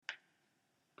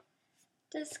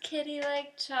Does Kitty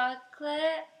like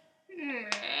chocolate? Meow.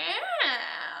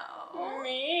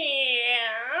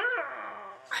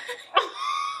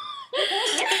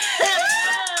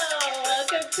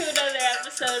 Welcome to another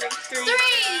episode of Three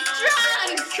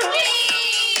Drunk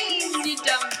Queens, you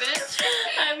dumb bitch.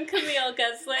 I'm Camille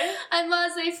Gessler. I'm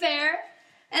Leslie Fair.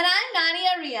 And I'm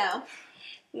Nadia Rio.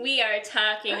 We are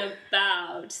talking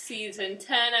about Season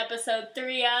 10, Episode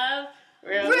 3 of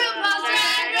RuPaul's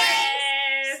Drag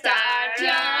Race. Start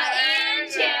your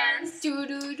engines. Do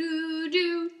do do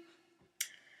do.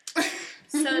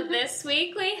 So this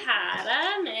week we had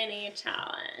a mini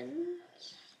challenge.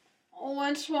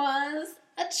 Which was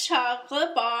a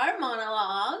chocolate bar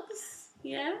monologues.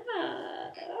 Yeah.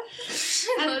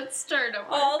 Let's start over.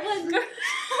 All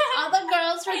the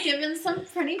girls were given some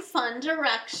pretty fun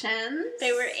directions.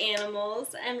 They were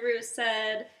animals, and Ru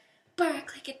said,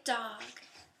 "Bark like a dog."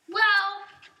 Well,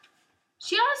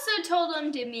 she also told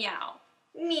them to meow.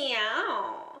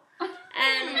 Meow.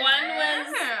 And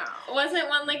wasn't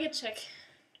one like a chick?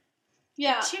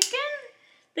 Yeah, Chicken?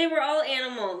 They were all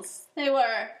animals. they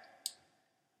were.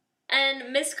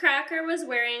 And Miss Cracker was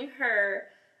wearing her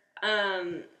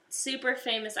super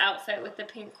famous outfit with the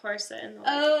pink corset and the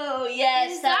leggings. Oh,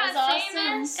 yes, Is that that was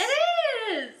famous? awesome.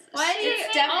 It is. Why do you It's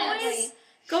think definitely. always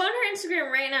go on her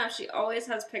Instagram right now? She always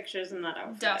has pictures in that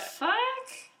outfit. The fuck?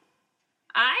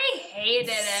 I hated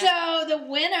it. So the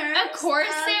winner. A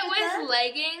corset with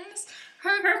leggings.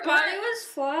 Her body was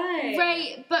fly.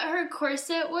 Right, but her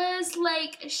corset was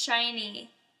like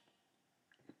shiny.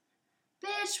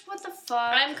 Bitch, what the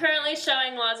fuck? I'm currently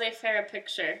showing Laissez-Faire a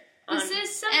picture. This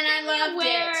is something And I you loved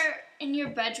wear it. in your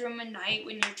bedroom at night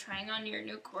when you're trying on your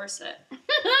new corset.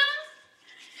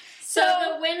 So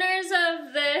the winners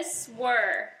of this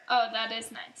were Oh, that is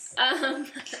nice.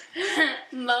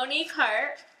 Monique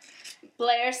Hart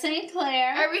Blair St.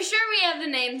 Clair. Are we sure we have the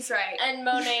names right? and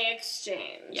Monet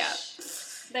Exchange. Yep.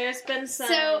 There's been some.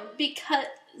 So because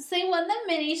they won the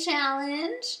mini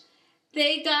challenge,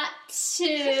 they got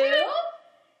to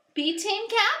be team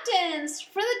captains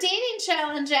for the dating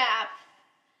challenge app.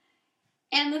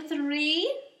 And the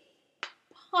 3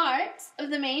 parts of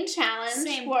the main challenge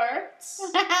Same were parts.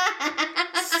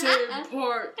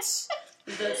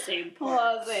 the same part.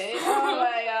 Was it? Oh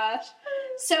my gosh.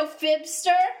 So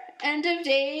Fibster, End of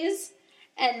Days,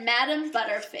 and Madam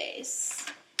Butterface.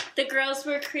 The girls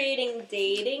were creating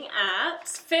dating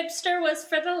apps. Fibster was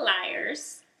for the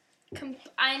liars.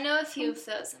 I know a few of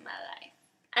those in my life.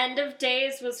 End of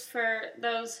Days was for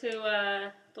those who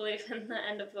believe in the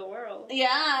end of the world.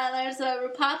 Yeah, there's a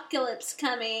apocalypse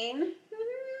coming.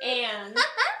 And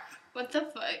What the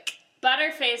fuck?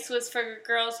 Butterface was for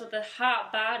girls with a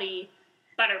hot body.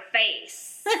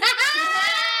 Butterface.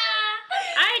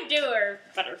 I do her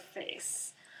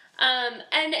Butterface. And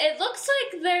it looks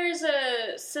like there's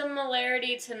a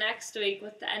similarity to next week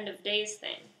with the End of Days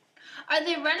thing. Are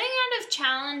they running out of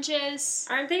challenges?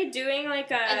 Aren't they doing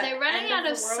like a Are they running end out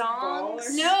the of world songs?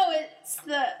 goal or- No, it's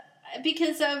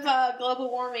because of global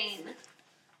warming.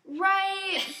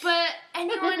 Right, but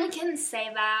anyone can say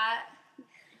that.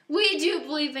 We do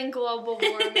believe in global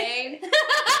warming.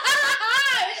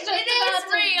 It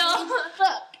is real.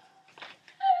 Look.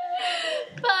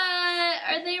 But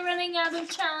are they running out of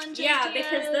challenges? Yeah,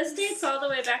 because this Yes. dates all the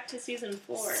way back to season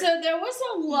 4. So there was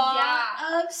a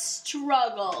lot of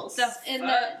struggles The in the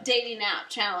fuck? dating app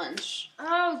challenge.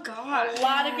 Oh god. A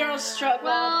lot of girls struggled.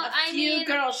 Well, a I few mean,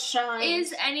 girls shined.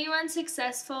 Is anyone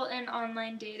successful in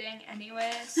online dating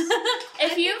anyways?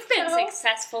 If you've been so.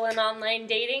 successful in online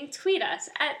dating, tweet us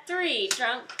at 3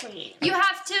 Drunk Queen. You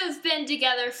have to have been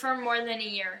together for more than a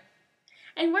year.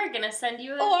 And we're gonna send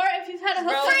you a Or if you've had a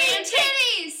hook Romantic-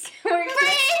 titties! we're gonna, Free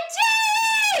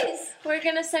titties! we're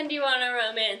gonna send you on a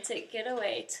romantic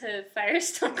getaway to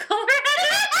Firestone, Colorado.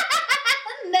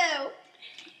 No.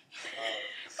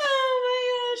 Oh my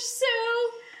gosh, so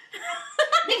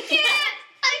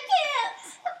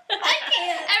I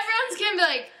can't. Everyone's gonna be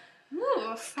like,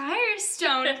 ooh,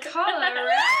 Firestone, Colorado.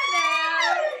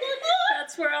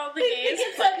 That's where all the gays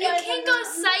You can go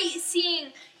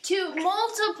sightseeing to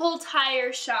multiple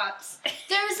tire shops.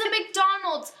 There's a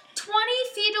McDonald's 20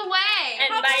 feet away.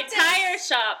 And How by about this? tire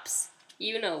shops,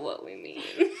 you know what we mean.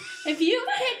 If you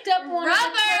picked up one of the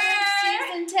Rubber!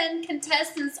 current season 10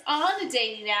 contestants on a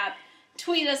dating app,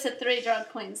 tweet us at 3 Drunk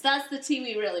Queens. That's the tea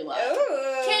we really love.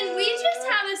 Can we just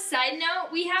have a side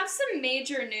note? We have some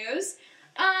major news.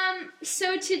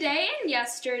 So today and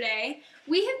yesterday,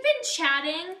 we have been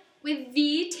chatting with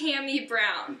the Tammy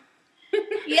Brown.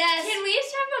 Yes. Can we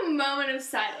just have a moment of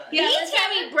silence? Yeah, Me, let's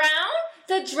Tammy Brown,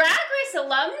 the Drag Race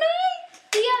alumni?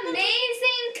 The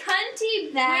amazing,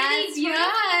 cunty, That's pretty, beautiful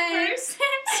right. person.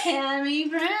 Tammy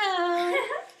Brown.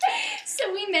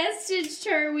 So we messaged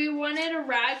her. We wanted a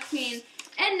rag queen.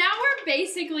 And now we're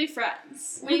basically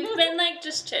friends. We've been like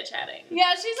just chit-chatting.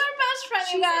 Yeah, she's our best friend,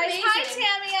 you She's guys. amazing. Hi,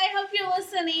 Tammy. I hope you're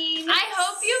listening. I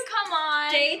hope you come on.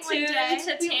 Stay one tuned day.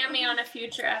 to Tammy on a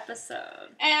future episode.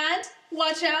 And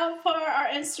watch out for our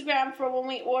Instagram for when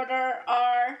we order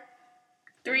our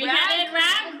Three-headed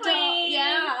rag queen.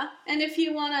 Yeah. And if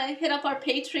you want to hit up our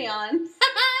Patreon.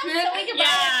 So we can buy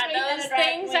Yeah, a three-headed those rag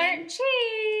things queen. aren't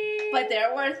cheap. But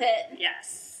they're worth it.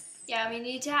 Yes. Yeah, we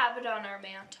need to have it on our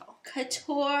mantle.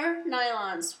 Couture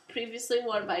nylons, previously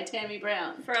worn by Tammy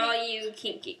Brown. For all you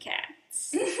kinky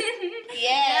cats.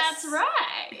 Yes. That's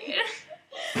right.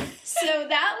 So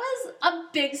that was a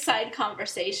big side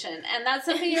conversation, and that's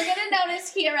something you're going to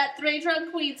notice here at Three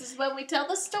Drunk Queens is when we tell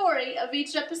the story of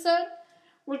each episode,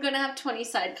 we're going to have 20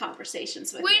 side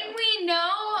conversations with When you. we know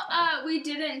we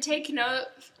didn't take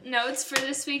notes for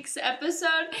this week's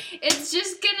episode, it's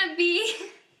just gonna be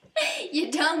you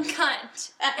dumb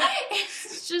cunt.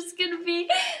 It's just gonna be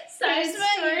side Here's my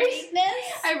stories.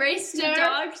 uniqueness I raced a nerve,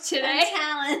 dog and today.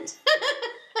 talent.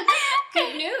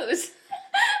 Good news.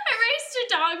 I raced a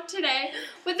dog today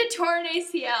with a torn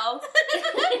ACL.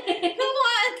 Who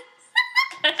won?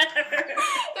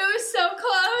 It was so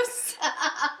close.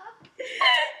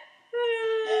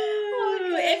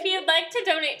 If you'd like to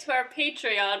donate to our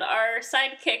Patreon, our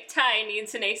sidekick Ty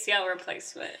needs an ACL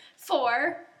replacement.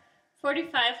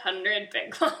 4,500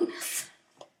 big ones.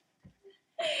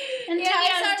 And Yeah, he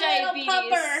Ty's has our little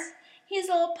diabetes. pupper. He's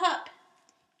a little pup,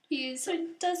 He's so he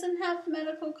doesn't have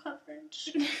medical coverage.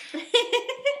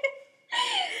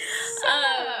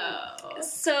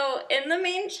 So in the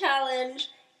main challenge,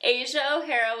 Asia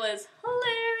O'Hara was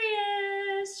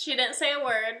hilarious. She didn't say a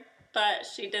word, but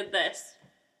she did this.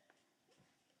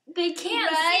 They can't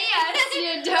Right? see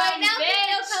us, you dumb Right now, bitch.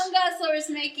 Danielle Cum Guzzler is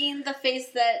making the face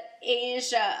that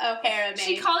Asia O'Hara made.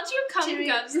 She called you cum During-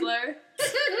 guzzler.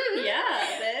 Yeah,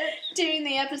 bitch. during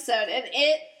the episode, and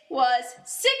it was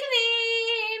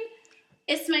sickening.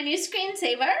 It's my new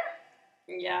screensaver.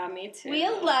 Yeah, me too. We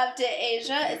loved it,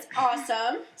 Asia. It's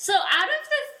awesome. So out of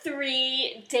the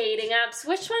 3 dating apps,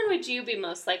 which one would you be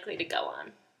most likely to go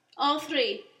on? All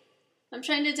 3. I'm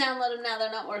trying to download them now.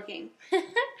 They're not working.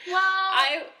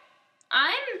 Well,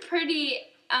 I'm pretty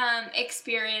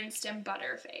experienced in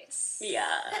Butterface. Yeah.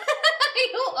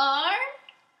 You are?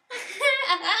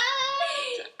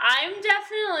 I'm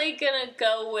definitely gonna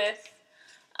go with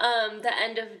the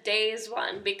end of days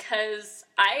one because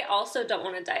I also don't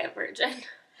want to die a virgin.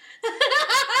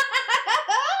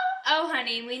 Oh,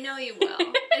 honey, we know you will.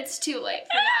 It's too late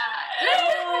for that.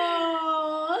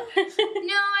 Oh.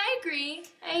 No, I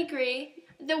agree.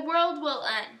 The world will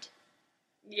end.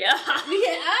 Yeah.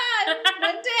 Yeah,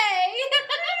 one day.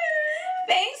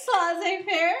 Thanks,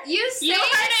 laissez-faire. You say You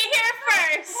heard it here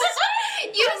first.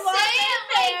 You From say it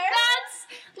like laissez-faire. that's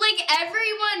like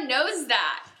everyone knows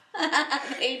that.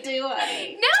 They do,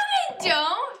 honey. No, they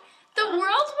don't. The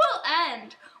world will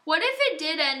end. What if it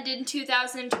did end in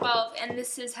 2012 and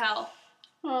this is hell?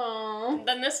 Oh.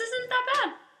 Then this isn't that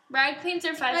bad. Rag queens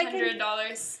are $500.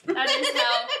 That is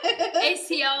hell.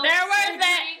 ACL. They're worth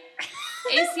surgery.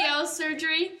 ACL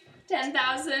surgery,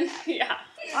 10,000. Yeah.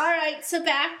 All right, so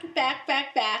back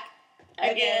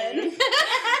again.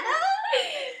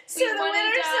 So We the wanna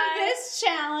winners die. of this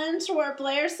challenge were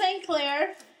Blair St.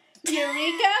 Clair,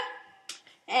 Eureka,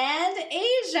 and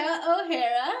Asia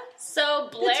O'Hara. So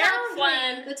The Blair top three.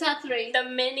 won The top 3. the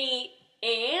mini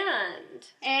and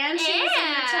And she was in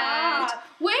the top.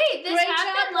 Wait, this Great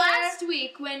happened job, Blair. last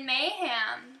week when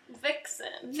Mayhem.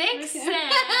 Vixen. Vixen.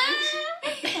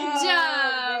 Oh,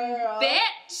 Dumb girl.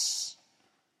 bitch.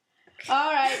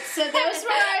 All right, so those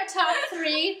were our top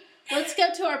 3. Let's go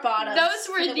to our bottoms. Those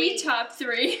for were the week. top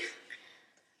 3.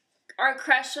 Our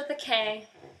crush with a K.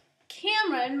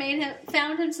 Cameron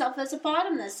found himself as a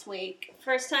bottom this week.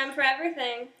 First time for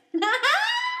everything.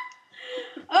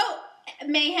 Oh,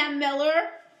 Mayhem Miller,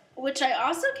 which I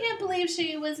also can't believe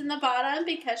she was in the bottom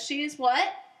because she's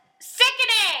what?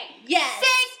 Sickening! Yes.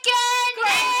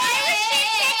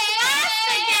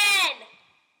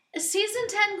 Season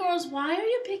 10 girls, why are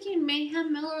you picking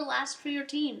Mayhem Miller last for your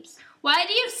teams? Why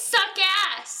do you suck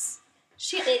ass?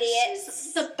 She's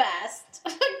the best.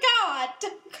 God,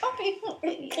 don't call people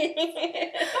idiots.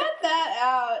 Cut that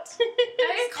out.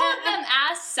 I called them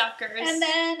ass suckers. And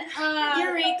then,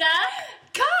 Eureka,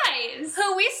 guys.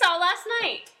 who we saw last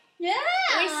night. yeah.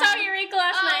 We saw Eureka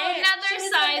last Oh, night. She another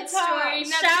was side at the top. story.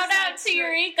 another Shout side out to story.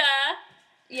 Eureka.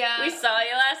 Yeah. We saw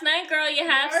you last night, girl. You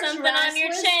have Your something dress on your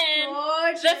was chin.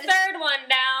 gorgeous. The third one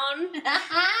down.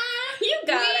 You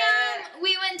got it.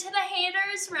 We went to the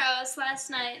haters Paris Rose last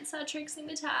night and saw Trixie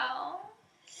Mattel.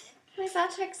 We saw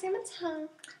Trixie Mattel.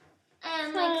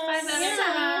 And like 5 other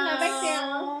No big times.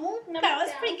 deal. No That big was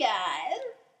deal. pretty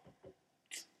good.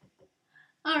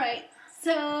 All right.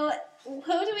 So who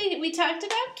do we talked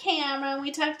about Cameron.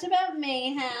 We talked about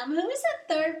Mayhem. Who was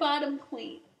the third bottom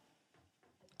queen?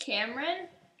 Cameron?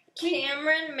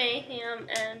 Cameron, Mayhem,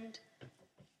 and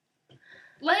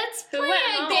Let's Who play went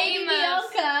a home? game of...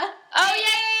 Bianca. Oh,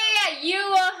 yeah.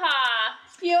 Yuha.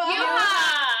 Yuha.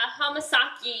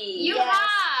 Hamasaki. Yuha.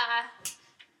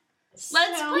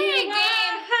 Let's So- play a game.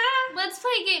 Let's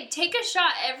play a game. Take a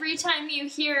shot every time you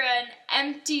hear an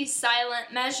empty,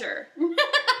 silent measure. Bitch,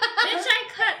 I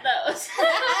cut those.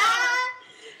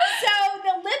 So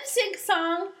the lip sync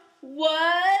song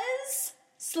was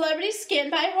Celebrity Skin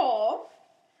by Hole.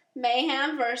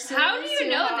 Mayhem versus How do you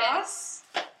know Yuha. this?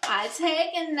 I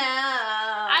take a note.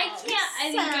 I can't.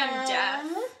 I think I'm deaf.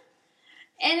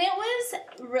 And it was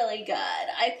really good.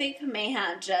 I think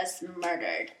Mayhem just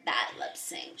murdered that lip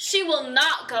sync. She will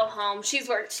not go home. She's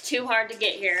worked too hard to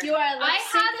get here. You are a lip I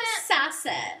sync haven't-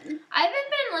 assassin. I haven't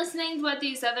been listening to what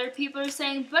these other people are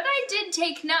saying, but I did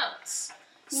take notes.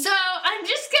 So I'm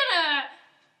just gonna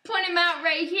point them out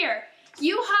right here.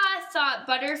 Yuha thought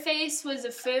butterface was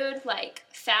a food like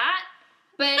fat,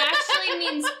 but it actually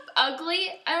means ugly.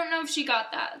 I don't know if she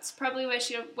got that. It's probably why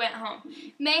she went home.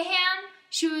 Mayhem,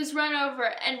 she was run over,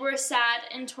 and we're sad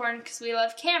and torn because we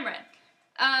love Cameron.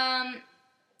 And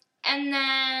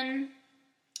then...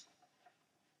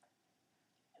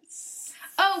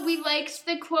 Oh, we liked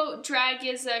the quote, drag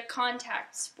is a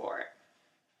contact sport.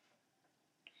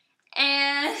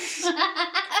 And...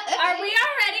 Are we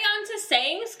already on to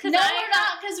sayings? No, we're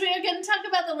not, because we are going to talk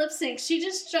about the lip sync. She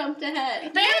just jumped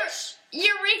ahead. Bitch.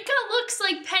 Eureka looks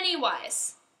like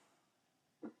Pennywise.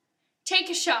 Take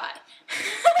a shot.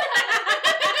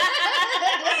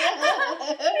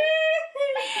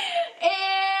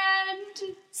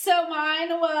 And so mine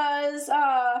was,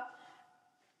 are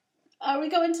we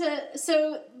going to,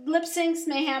 so lip syncs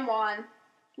Mayhem won.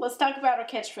 Let's talk about our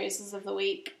catchphrases of the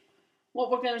week. What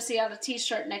we're going to see on a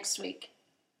t-shirt next week.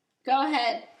 Go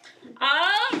ahead.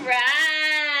 All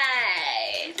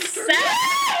right. So,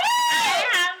 I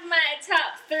have my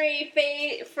top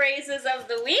 3 phrases of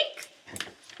the week.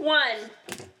 1.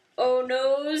 Oh,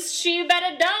 nose, she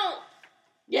better don't.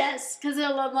 Yes, because of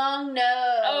a long nose.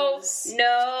 Oh,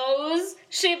 nose,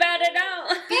 she better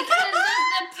don't. Because of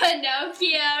the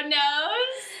Pinocchio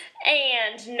nose.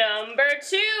 And number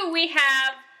 2, we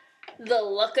have the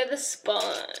look of the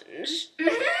sponge. And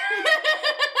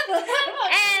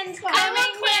I will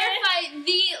coming clarify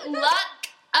the luck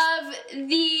of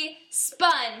the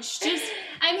sponge.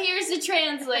 Here's the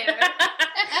translator.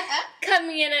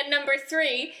 Coming in at number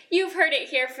 3, you've heard it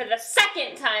here for the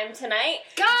second time tonight.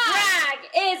 God. Drag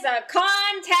is a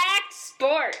contact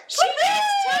sport. She just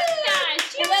took that.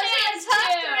 She Well, only had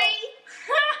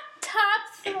 2. top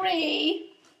 3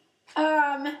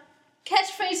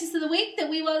 catchphrases of the week that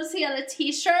we want to see on a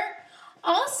t-shirt.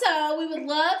 Also, we would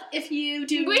love if you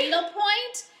do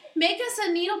needlepoint. Make us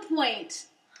a needlepoint.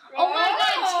 Oh my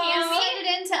God, And send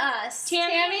it in to us.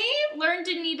 Tammy learned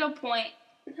a needlepoint.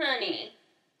 Honey.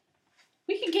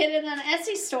 We could get it on an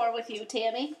Etsy store with you,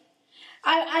 Tammy.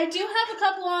 I do have a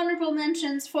couple honorable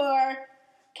mentions for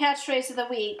catchphrase of the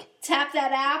week. Tap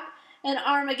that app and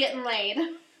Arma getting laid.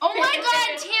 Oh my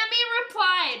God, Tammy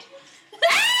replied.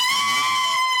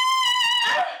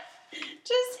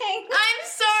 Just hang. I'm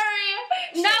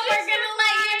sorry. No, we're gonna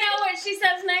let you know what she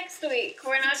says next week.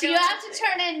 We're not So gonna. you have to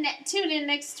tune in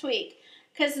next week.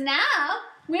 Because now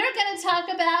we're going to talk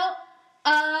about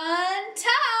Untucked.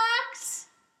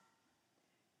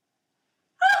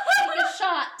 Take a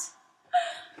shot.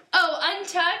 Oh,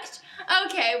 Untucked?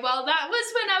 Okay, well, that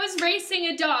was when I was racing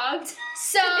a dog.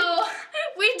 So,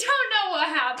 we don't know what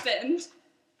happened.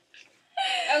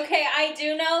 Okay, I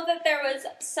do know that there was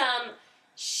some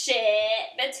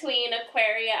shit between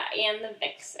Aquaria and the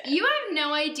Vixen. You have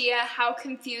no idea how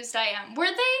confused I am. Were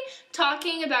they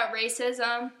talking about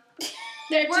racism?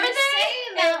 They're Were just they?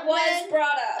 saying that It was when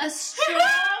brought up. a strong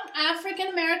African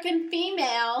American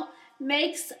female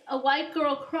makes a white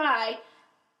girl cry,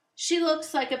 she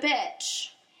looks like a bitch.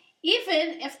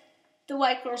 Even if the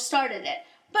white girl started it.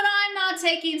 But I'm not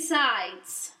taking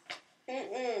sides.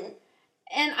 Mm-mm.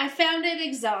 And I found it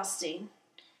exhausting.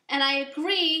 And I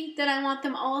agree that I want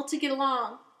them all to get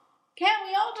along. Can't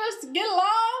we all just get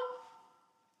along?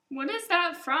 What is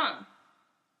that from?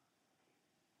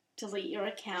 Delete your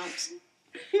account.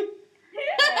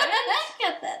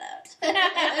 Get that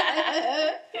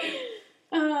out.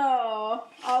 Oh,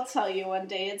 I'll tell you one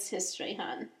day. It's history,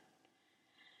 hon.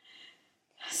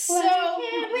 So,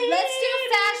 let's do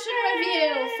fashion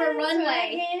review for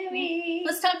runway.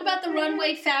 Let's talk about the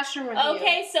runway fashion review.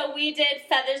 Okay, so we did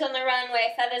feathers on the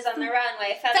runway, feathers on the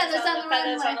runway, feathers on the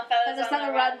feathers on the feathers on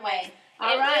the runway.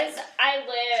 All right. I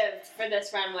lived for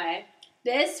this runway.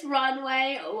 This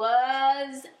runway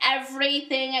was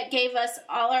everything. It gave us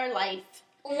all our life.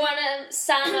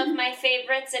 Some of my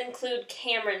favorites include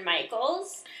Cameron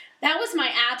Michaels. That was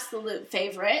my absolute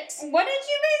favorite. What did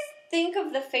you guys think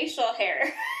of the facial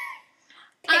hair?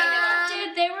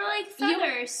 Dude, they were like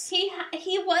feathers. He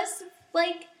was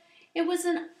like, it was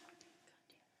a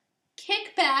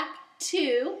kickback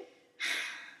to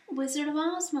Wizard of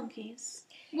Oz monkeys.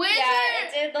 Yeah,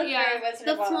 it did look very Wizard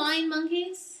of Oz. The flying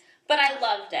monkeys. But I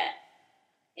loved it.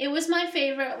 It was my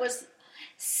favorite.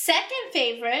 Second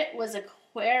favorite was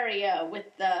Aquaria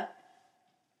with the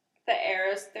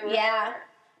arrows through her.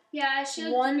 Yeah, she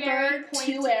looked one very bird,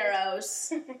 pointed. 2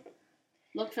 arrows.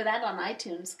 Look for that on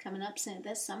iTunes coming up soon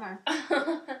this summer.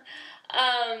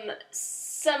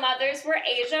 Some others were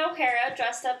Asia O'Hara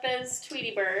dressed up as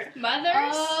Tweety Bird.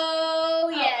 Mothers? Oh,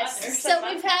 yes. Others. So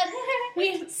we've had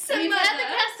the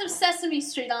cast of Sesame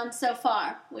Street on so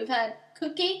far. We've had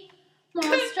Cookie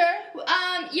Monster.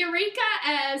 Eureka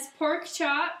as Pork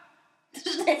Chop.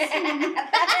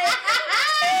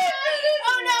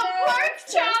 Oh no, Pork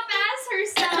Chop as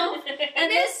herself. And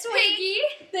Miss Piggy.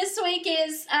 This week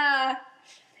is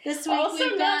Also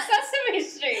we've not got Sesame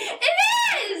Street. It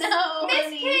is! No, Miss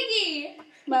honey. Piggy.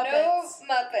 Muppets. No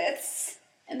Muppets.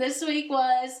 And this week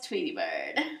was Tweety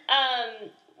Bird.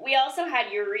 We also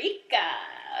had Eureka.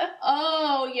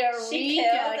 Oh, Eureka She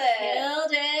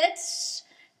killed it.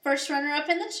 First runner-up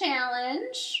in the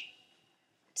challenge.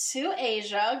 To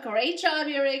Asia. Great job,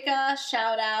 Eureka.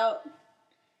 Shout out.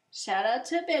 Shout out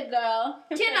to Big Girl.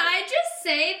 Can I just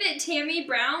say that Tammy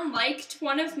Brown liked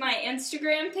one of my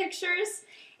Instagram pictures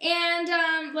and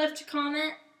left a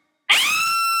comment on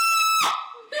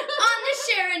the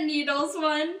Sharon Needles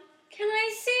one? Can I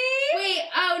see? Wait,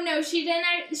 oh no, she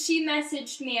didn't. She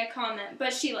messaged me a comment,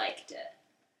 but she liked it.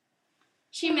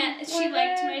 She liked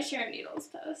my Sharon Needles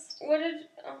post. What did?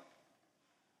 Oh.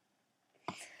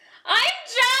 I'm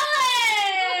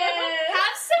jealous.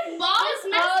 Have some balls,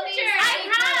 messenger. I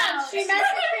have. She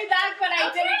messaged me back, but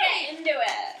I didn't get into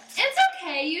it. It's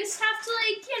okay. You just have to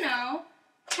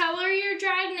tell her your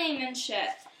drag name and shit.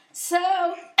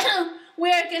 So,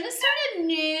 we're going to start a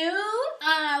new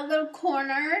little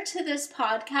corner to this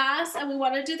podcast, and we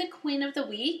want to do the Queen of the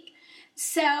Week.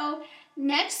 So,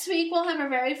 next week we'll have our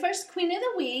very first Queen of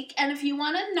the Week, and if you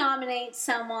want to nominate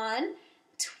someone,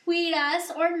 tweet us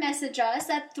or message us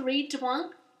at 3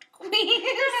 Drunk Queens.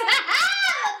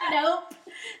 Nope.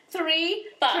 3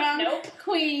 Drunk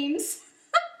Queens.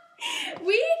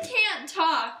 We can't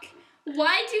talk.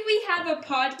 Why do we have a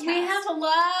podcast? We have a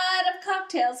lot of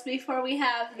cocktails before we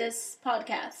have this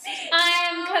podcast. I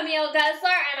am Camille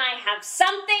Guzzler, and I have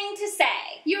something to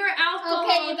say. You're alcohol.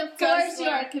 Okay, the floor's guzzler.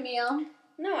 yours, Camille.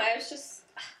 No, I was just...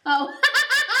 Oh.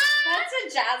 That's a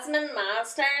Jasmine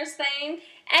Masters thing.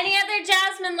 Any other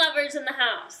Jasmine lovers in the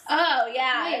house? Oh,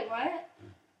 yeah. Wait, what?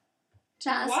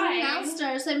 Jasmine Why?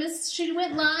 Masters. she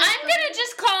went live. I'm gonna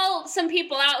just call some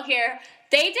people out here.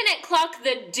 They didn't clock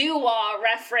the doo-wah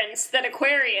reference that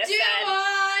Aquarius said.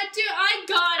 I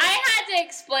got it. I had to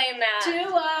explain that.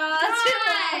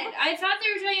 God, I thought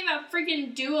they were talking about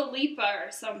freaking Dua Lipa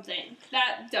or something.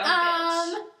 That dumb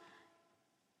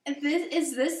bitch.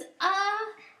 Is this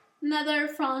another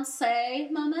Francais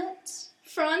moment?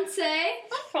 Francais?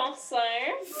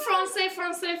 Français.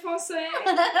 Francais.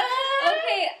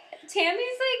 Okay,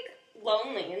 Tammy's like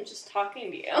lonely and just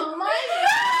talking to you. Oh my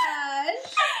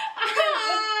gosh.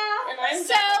 And I'm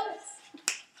So- jealous.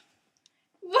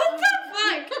 What the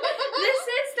fuck? This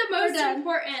is the We're most done.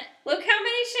 important. Look how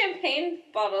many champagne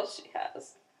bottles she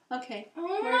has. Okay.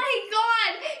 Oh my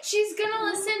god! She's gonna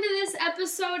listen to this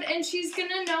episode and she's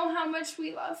gonna know how much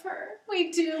we love her. We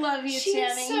do love you, She's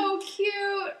Tammy. so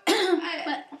cute.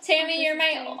 But Tammy, you're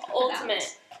my Cut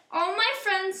ultimate. All my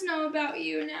friends know about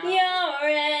you now. You're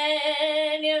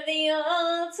it. You're the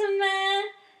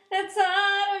ultimate. It's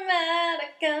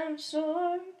automatic, I'm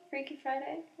sure. Freaky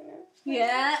Friday. You know?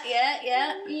 yeah.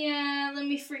 Yeah, let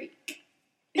me freak.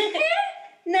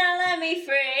 Now let me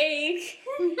freak.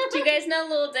 Do you guys know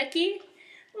Lil Dicky?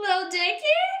 Lil Dicky?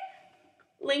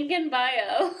 Link in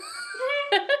bio.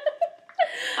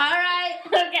 All right.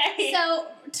 Okay. So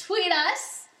tweet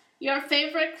us your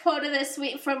favorite quote of this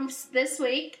week from this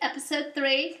week, episode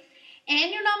 3,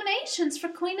 and your nominations for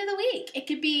Queen of the Week. It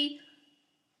could be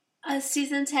a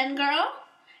season 10 girl.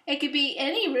 It could be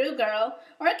any Rue girl,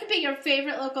 or it could be your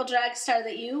favorite local drag star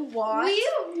that you want. We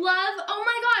love, oh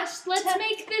my gosh, let's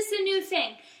make this a new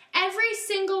thing. every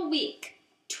single week.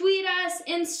 Tweet us,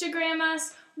 Instagram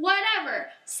us, whatever.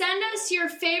 Send us your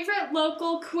favorite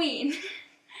local queen.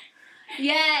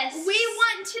 Yes. We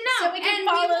want to know. So we can and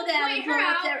follow we will them point and her pull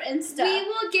up out. their Insta. We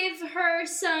will give her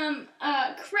some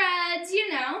creds, you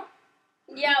know,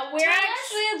 Yeah, we're Tell us.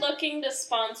 actually looking to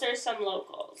sponsor some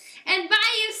locals. and buy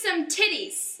you some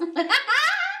titties.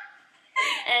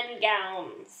 And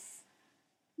gowns.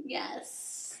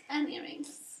 Yes. And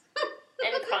earrings.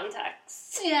 And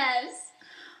contacts. Yes.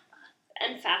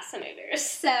 And fascinators.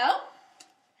 So,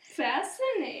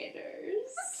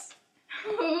 Fascinators.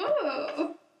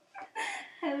 Ooh.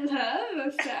 I love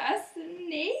a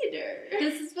fascinator.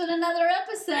 this has been another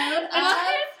episode of Drop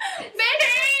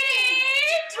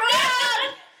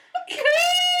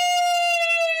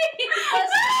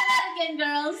Let's try that again,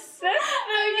 girls.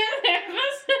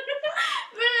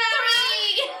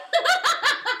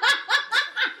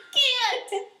 Can't.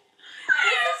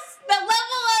 The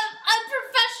level of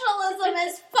unprofessionalism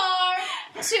is far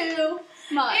too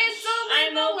much. It's only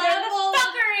I'm the over level. the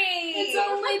fuckery. It's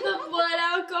only the blood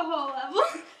alcohol level.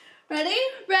 Ready?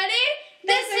 Ready?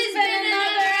 This has been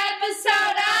another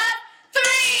episode of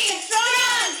Three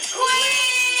Strong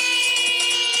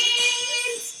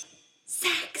Queens.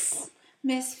 Sex.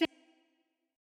 Miss